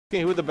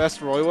who the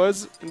best Roy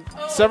was. And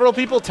several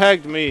people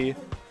tagged me,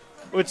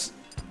 which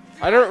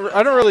I don't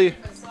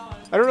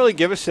really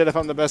give a shit if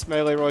I'm the best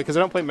melee Roy because I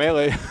don't play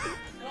melee.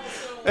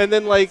 and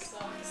then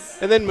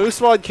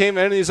Moosewad came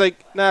in and he's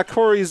like, nah,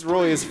 Corey's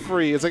Roy is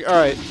free. It's like, all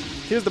right,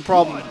 here's the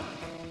problem.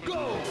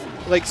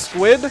 Like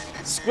Squid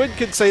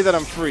could say that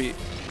I'm free.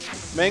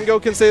 Mango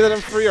can say that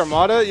I'm free.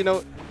 Armada, you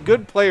know,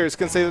 good players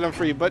can say that I'm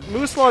free. But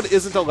Moosewad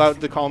isn't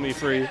allowed to call me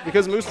free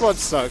because Moosewad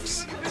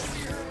sucks.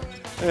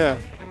 Yeah.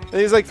 And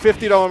he's like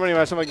 $50 money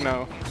match. I'm like,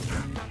 no.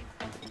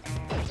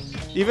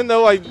 Even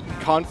though I'm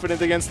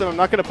confident against him, I'm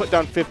not going to put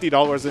down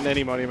 $50 in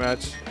any money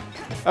match.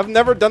 I've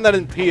never done that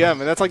in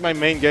PM, and that's like my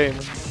main game.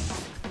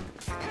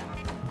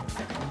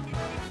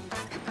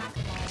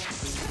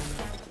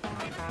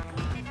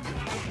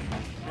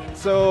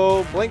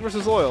 So, Blank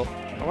versus Loyal.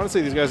 I want to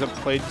say these guys have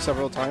played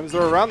several times.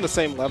 They're around the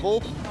same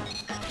level,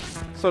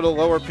 sort of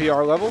lower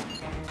PR level.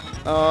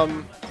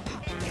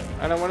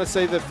 And I want to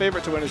say the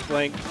favorite to win is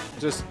Blank,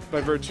 just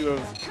by virtue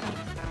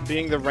of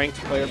being the ranked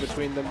player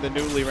between them, the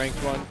newly ranked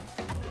one.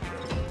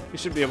 He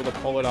should be able to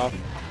pull it off.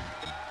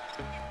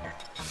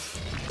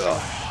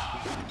 Ugh.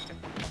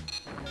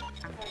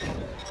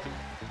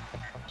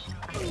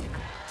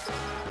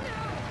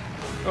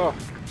 Oh.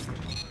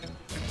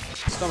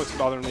 Stomach's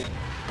bothering me.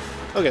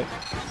 Okay.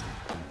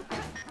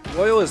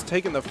 Loyal has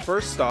taken the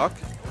first stock.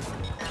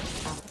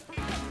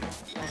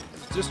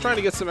 Just trying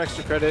to get some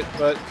extra credit,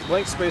 but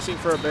Blank spacing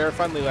for a bear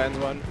finally lands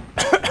one.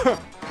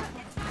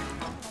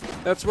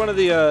 That's one of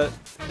the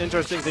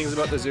interesting things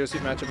about the Zero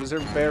Suit matchup is her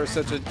bear is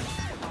such a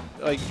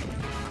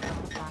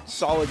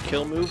solid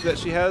kill move that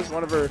she has,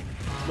 one of her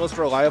most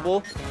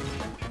reliable.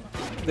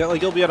 That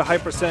like you'll be at a high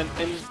percent,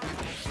 and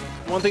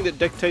one thing that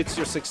dictates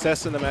your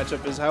success in the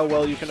matchup is how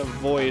well you can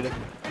avoid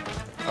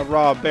a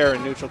raw bear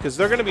in neutral, because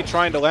they're going to be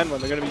trying to land one.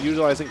 They're going to be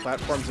utilizing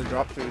platforms and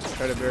drop throughs to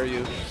try to bear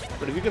you.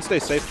 But if you can stay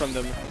safe from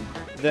them,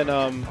 then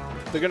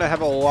they're going to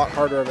have a lot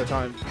harder of a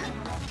time.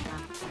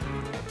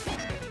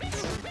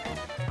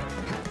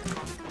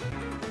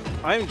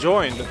 I'm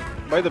joined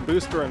by the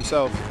booster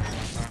himself.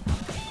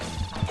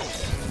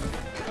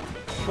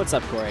 What's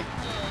up, Corey?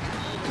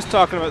 Just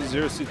talking about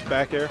Zero Suit's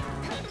back air.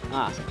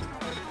 Ah,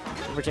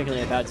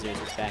 particularly about Zero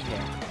Suit's back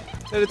air.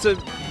 And it's a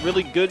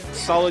really good,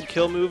 solid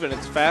kill move, and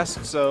it's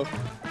fast, so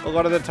a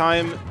lot of the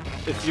time,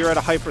 if you're at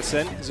a high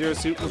percent, Zero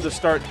Suit will just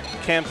start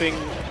camping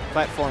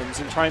platforms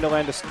and trying to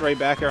land a stray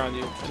back air on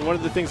you. And one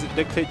of the things that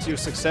dictates your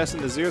success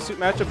in the Zero Suit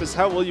matchup is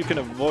how well you can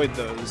avoid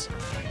those.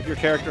 If your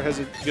character has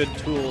a good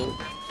tool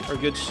or a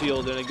good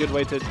shield and a good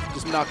way to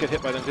just not get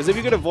hit by them. Because if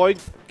you can avoid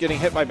getting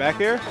hit by back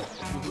air,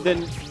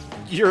 then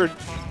you're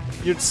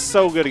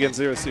so good against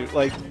Zero Suit.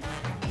 Like,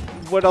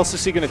 what else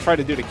is he going to try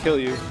to do to kill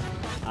you?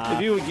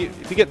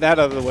 If you get that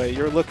out of the way,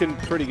 you're looking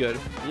pretty good.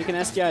 You can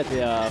SDI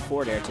the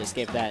forward air to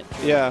escape that.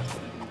 Yeah.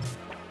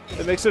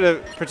 It makes it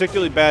a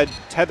particularly bad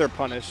tether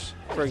punish,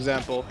 for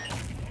example.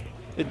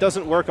 It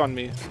doesn't work on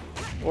me.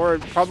 Or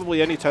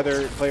probably any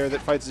tether player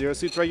that fights Zero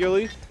Suits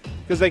regularly.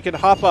 Because they can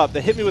hop up.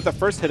 They hit me with the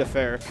first hit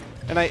affair.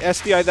 And I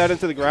SDI that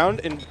into the ground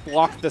and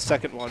blocked the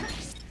second one.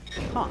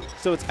 Huh.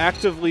 So it's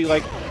actively,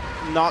 like,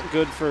 not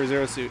good for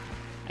Zero Suit.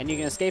 And you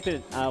can escape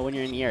it when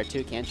you're in the air,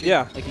 too, can't you?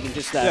 Yeah. Like, you can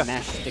just yeah.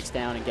 mash sticks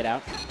down and get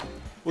out.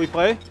 We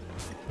play?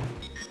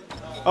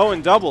 Oh,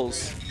 and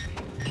doubles.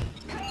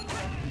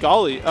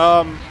 Golly.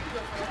 Alright,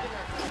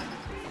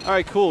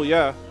 cool,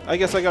 yeah. I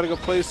guess I gotta go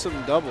play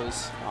some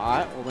doubles.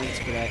 Alright, well, thanks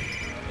for that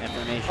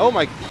information. Oh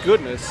my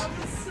goodness.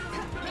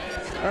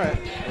 Alright.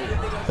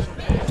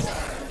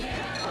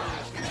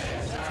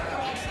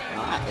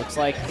 Alright, looks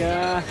like,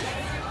 okay.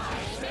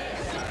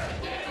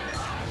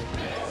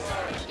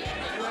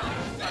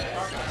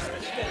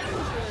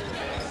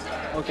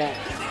 Okay.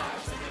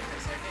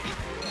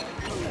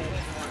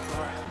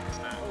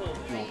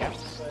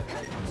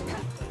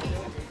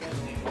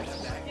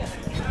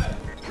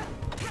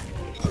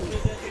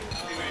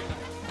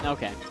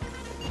 Okay.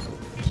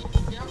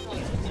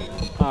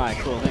 Alright,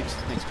 cool. Thanks,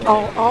 Corey.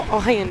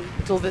 I'll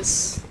handle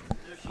this.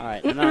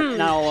 Alright, I'm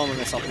not all alone with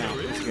myself now.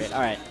 That's great.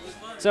 Alright.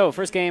 So,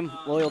 first game,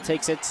 Loyal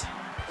takes it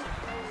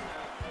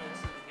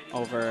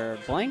over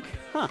Blank.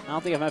 Huh, I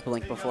don't think I've met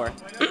Blank before.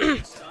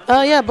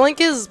 Yeah,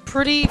 Blank is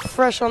pretty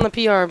fresh on the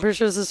PR. I'm pretty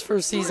sure it's his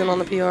first season on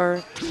the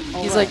PR.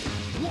 He's like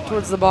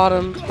towards the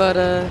bottom,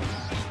 but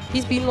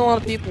he's beaten a lot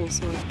of people.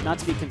 So. Not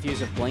to be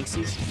confused with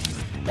Blanksies.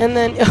 And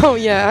then, oh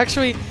yeah,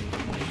 actually,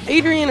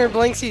 Adrian or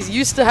Blanksies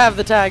used to have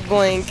the tag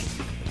Blank,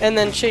 and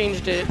then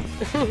changed it.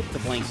 The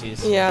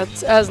Blanksies. Yeah,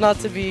 as not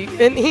to be.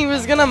 And he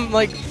was gonna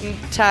like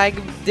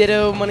tag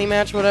Ditto Money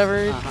Match,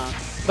 whatever.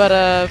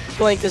 But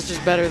Blank is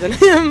just better than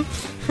him.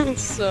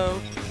 So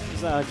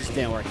it just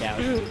didn't work out.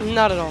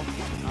 Not at all.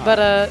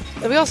 But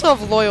we also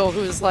have Loyal,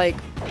 who's like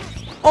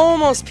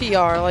almost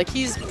PR. Like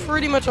he's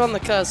pretty much on the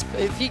cusp.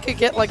 If he could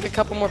get like a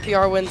couple more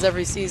PR wins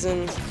every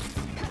season,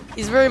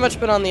 he's very much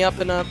been on the up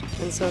and up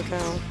in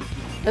SoCal.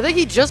 I think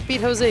he just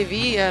beat Jose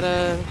V at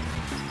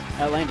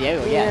Lan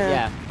Diego,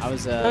 yeah. I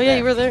was. Oh yeah,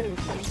 you were there.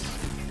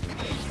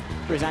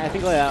 represent. I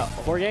think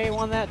Jorge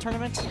won that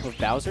tournament with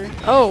Bowser.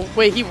 Oh,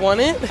 wait, he won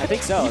it? I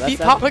think so. He beat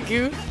Pop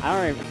Magoot?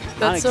 I don't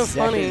That's so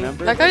exactly funny.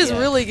 remember, That guy's yeah.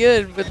 really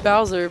good with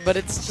Bowser, but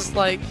it's just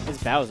like,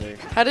 It's Bowser.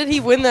 how did he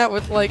win that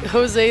with like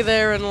Jose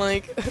there and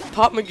like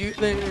Pop Magoot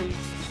there? And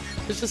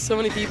there's just so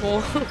many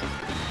people.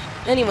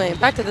 Anyway,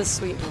 back to this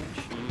sweet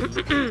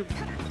match.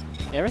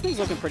 Yeah, everything's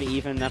looking pretty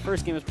even. That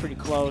first game was pretty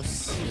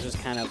close. It was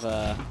just kind of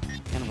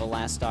a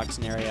last stock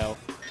scenario.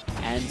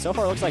 And so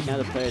far, it looks like none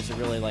of the players have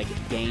really like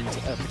gained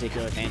a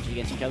particular advantage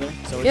against each other.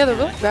 So Yeah, they're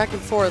really back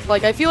and forth.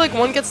 Like, I feel like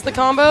one gets the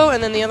combo,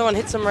 and then the other one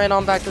hits him right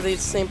on back to the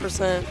same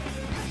percent.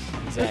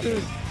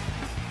 Exactly.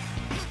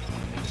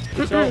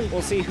 So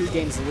we'll see who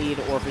gains the lead,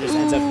 or if it just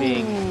ends up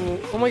being.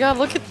 Oh my God,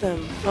 look at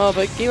them. Oh,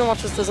 but Game &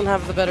 Watch just doesn't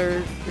have the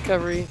better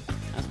recovery.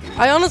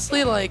 I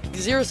honestly, like,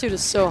 Zero Suit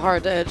is so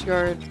hard to edge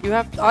guard. You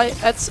have,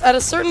 at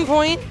a certain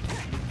point,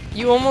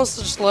 you almost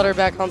just let her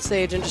back on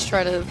stage and just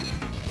try to,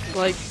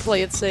 like,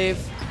 play it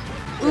safe.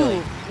 Really?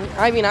 Ooh.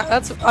 I mean,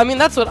 that's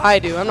what I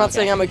do. I'm not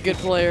saying I'm a good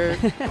player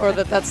or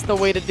that that's the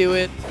way to do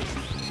it.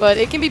 But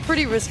it can be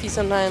pretty risky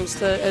sometimes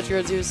to edge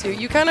guard Zero Suit.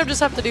 You kind of just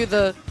have to do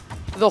the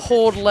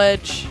hold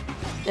ledge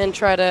and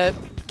try to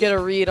get a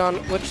read on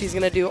what she's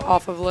going to do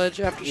off of ledge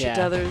after she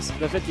tethers.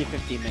 The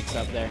 50-50 mix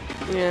up there.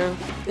 Yeah.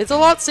 It's a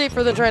lot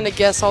safer than trying to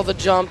guess all the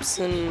jumps,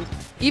 and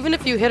even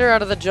if you hit her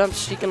out of the jumps,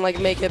 she can like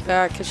make it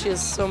back because she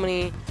has so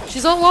many.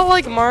 She's a lot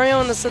like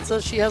Mario in the sense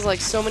that she has like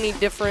so many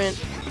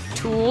different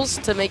tools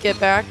to make it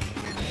back.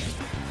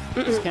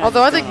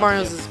 Although I think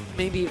Mario's is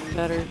maybe even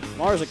better.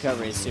 Mario's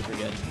recovery is super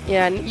good.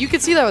 Yeah, and you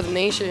can see that with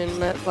Nation,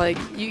 that like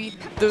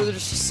there's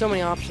just so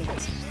many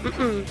options.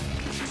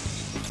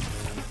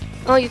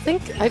 Oh, you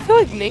think? I feel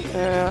like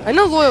I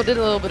know Loyal did it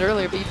a little bit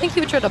earlier, but you think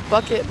he would try to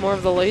bucket more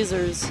of the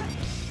lasers?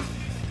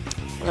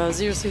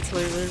 Zero Suit's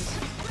lasers.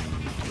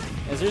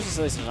 Yeah, Zeus'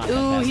 lasers aren't that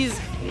Ooh, fast. he's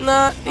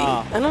not.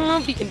 Oh. I don't know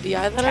if he can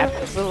DI that out,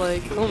 but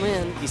like, oh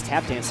man. He's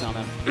tap dancing on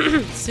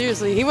them.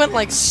 Seriously, he went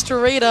like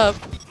straight up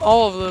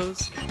all of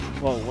those.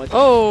 Whoa, what?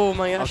 Oh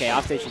my gosh. Okay,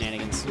 off-stage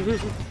shenanigans.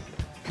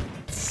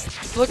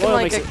 It's looking Loyal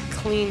like makes a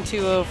clean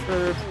 2-0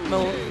 for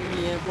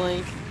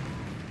Blank.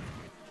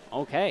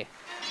 Okay.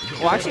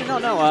 Well, actually,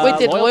 no. Wait,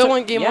 did Loyal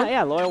win game one?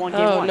 Yeah, Loyal won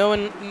game Oh, one. no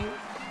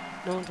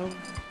one told me.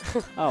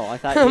 Oh, I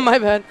thought. My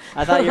bad.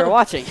 I thought you were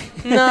watching.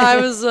 No, I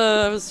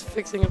was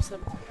fixing up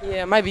some.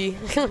 Yeah, might be.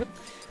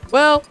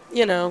 Well,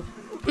 you know,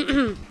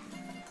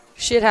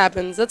 shit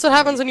happens. That's what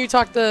happens when you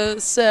talk to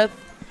Seth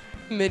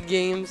mid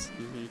games.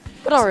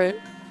 But all right.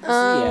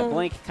 Yeah,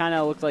 Blank kind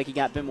of looked like he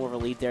got a bit more of a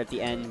lead there at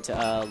the end.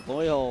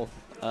 Loyal,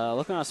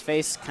 looking on his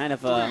face, kind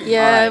of.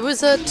 Yeah, right. it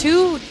was a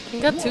 2. He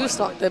got 2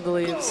 stocked, I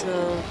believe.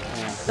 So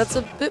that's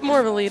a bit more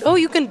of a lead. Oh,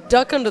 you can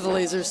duck under the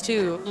lasers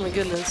too. Oh my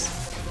goodness.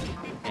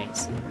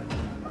 Thanks.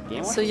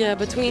 Game So yeah,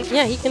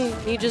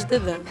 he just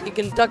did that. You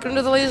can duck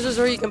under the lasers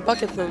or you can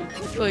bucket them.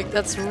 I feel like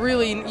that's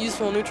really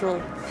useful neutral.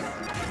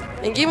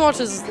 And Game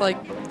Watch's like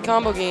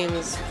combo game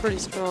is pretty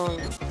strong.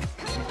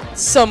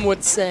 Some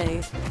would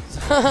say.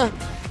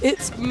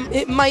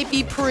 It might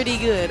be pretty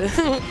good.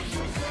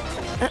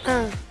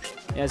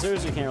 Yeah,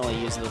 Zeus can't really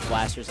use the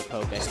blasters to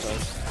poke, I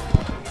suppose.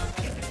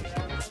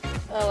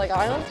 Like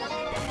Island?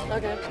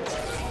 Okay.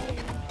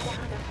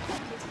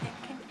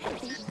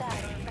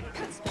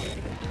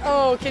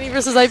 Oh, Kenny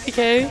versus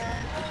IPK.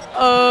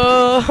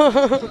 Oh,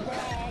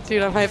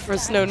 dude, I'm hyped for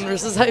Snowden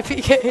versus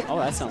IPK. Oh,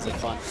 that sounds like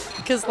fun.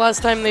 Because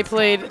last time they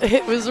played,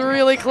 it was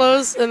really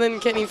close, and then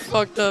Kenny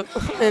fucked up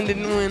and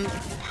didn't win.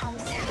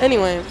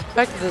 Anyway,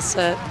 back to this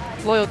set.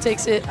 Loyal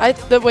takes it.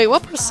 Wait,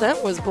 what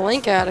percent was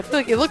Blank at? I feel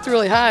like it looked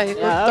really high.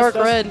 It looked dark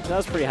red. That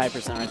was pretty high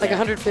percent right Like there.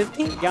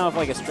 150? Got off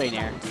like a straight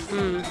air.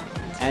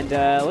 And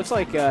it looks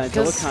like the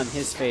look on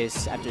his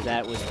face after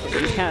that was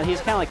he's kind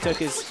of like took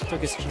his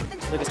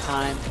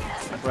time,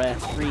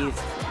 breath, breathed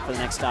for the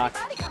next stock.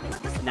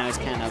 And now he's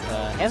kind of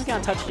he hasn't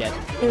gotten touched yet.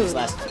 His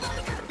last.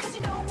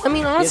 I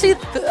mean, honestly,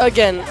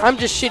 again, I'm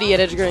just shitty at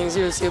edge guarding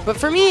Zero Suit, but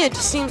for me, it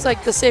just seems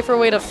like the safer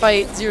way to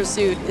fight Zero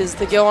Suit is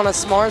to go on a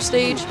smaller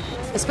stage,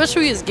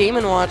 especially his Game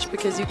 & Watch,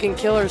 because you can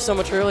kill her so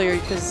much earlier,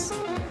 because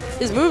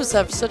his moves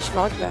have such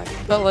knockback.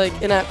 But, like,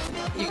 in-app,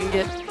 you can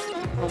get,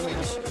 oh my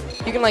gosh,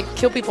 you can, like,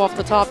 kill people off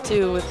the top,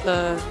 too, with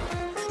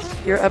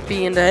your up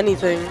B into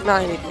anything.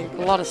 Not anything,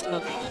 a lot of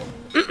stuff.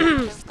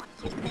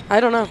 I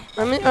don't know.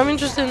 I'm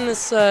interested in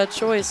this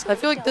choice. I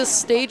feel like this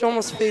stage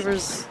almost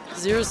favors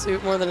Zero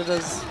Suit more than it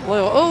does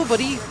Loyal. Oh, but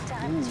he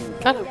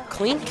got a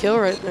clean kill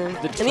right there.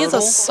 And he has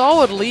a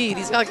solid lead.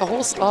 He's got like a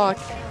whole stock.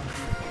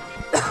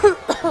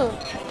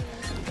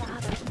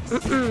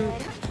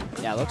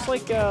 Yeah, looks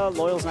like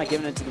Loyal's not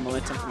giving it to the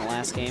momentum from the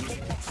last game. It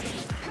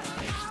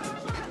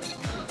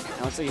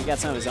looks like he got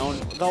some of his own,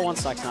 though one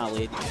stock's not a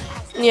lead.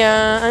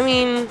 Yeah, I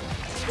mean,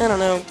 I don't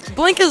know.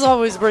 Blink is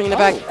always bringing it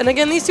back. And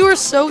again, these two are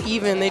so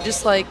even. They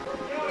just like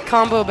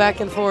combo back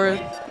and forth.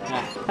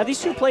 Yeah. Have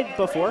these two played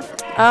before?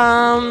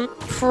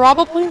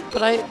 Probably,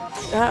 but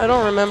I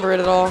don't remember it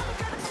at all.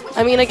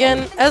 I mean,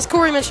 again, as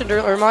Corey mentioned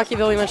earlier, or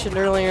Machiavelli mentioned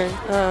earlier,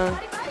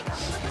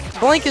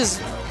 Blank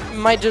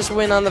might just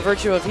win on the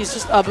virtue of he's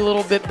just a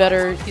little bit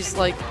better. He's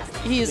like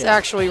he is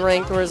actually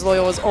ranked, whereas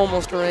Loyal is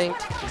almost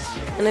ranked.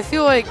 And I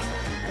feel like,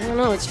 I don't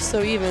know, it's just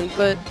so even.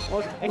 But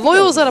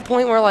Loyal's at a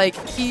point where, like,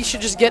 he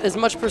should just get as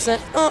much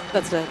percent,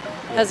 that's dead,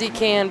 as he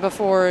can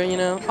before, you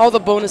know, all the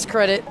bonus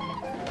credit.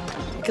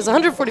 Because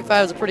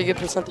 145 is a pretty good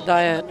percent to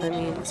die at. I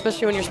mean,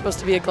 especially when you're supposed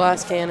to be a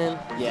glass cannon.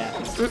 Yeah.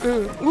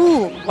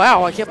 Ooh,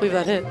 wow, I can't believe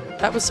that hit.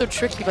 That was so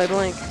tricky by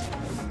Blank.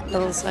 On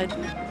the side.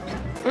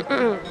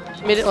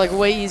 Made it, like,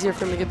 way easier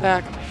for him to get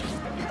back.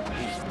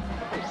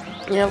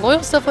 Yeah,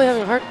 Loyal's definitely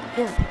having a hard...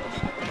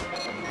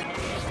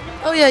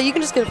 Yeah. Oh, yeah, you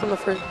can just get it from the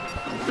fruit.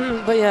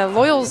 But, yeah,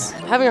 Loyal's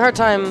having a hard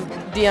time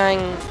DIing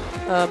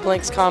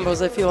Blank's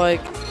combos, I feel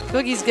like. I feel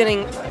like he's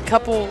getting a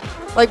couple...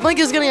 Like, Blank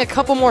is getting a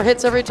couple more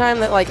hits every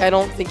time that, like, I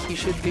don't think he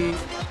should be.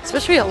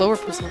 Especially at lower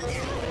percent.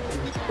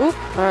 Oop,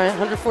 alright,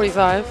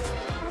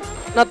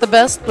 145. Not the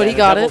best, but he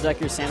got it. Double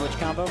decker sandwich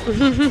combo.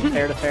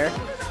 Fair to fair.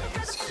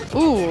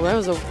 Ooh, that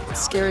was a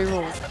scary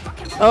roll.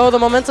 Oh, the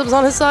momentum's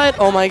on his side?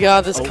 Oh my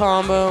god, this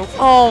combo.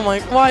 Oh my,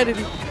 why did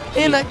he?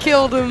 And that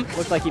killed him.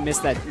 Looked like he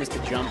missed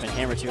the jump and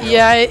hammer too.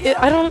 Yeah,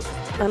 I don't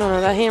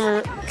know, that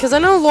hammer. Because I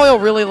know Loyal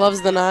really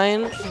loves the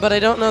 9, but I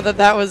don't know that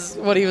that was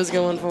what he was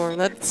going for.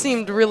 That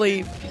seemed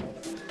really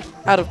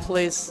out of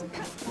place.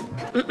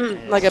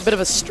 Like a bit of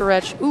a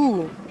stretch.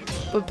 Ooh.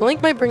 But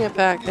Blank might bring it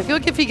back. I feel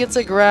like if he gets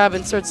a grab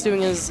and starts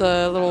doing his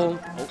little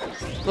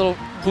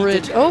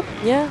bridge. Oh,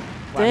 yeah.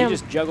 Wow, damn. he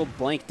just juggled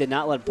Blank, did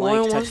not let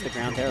Blank touch the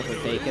ground there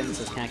with bacon,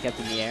 so just kind of kept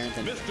in the air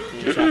and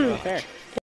then shot fair.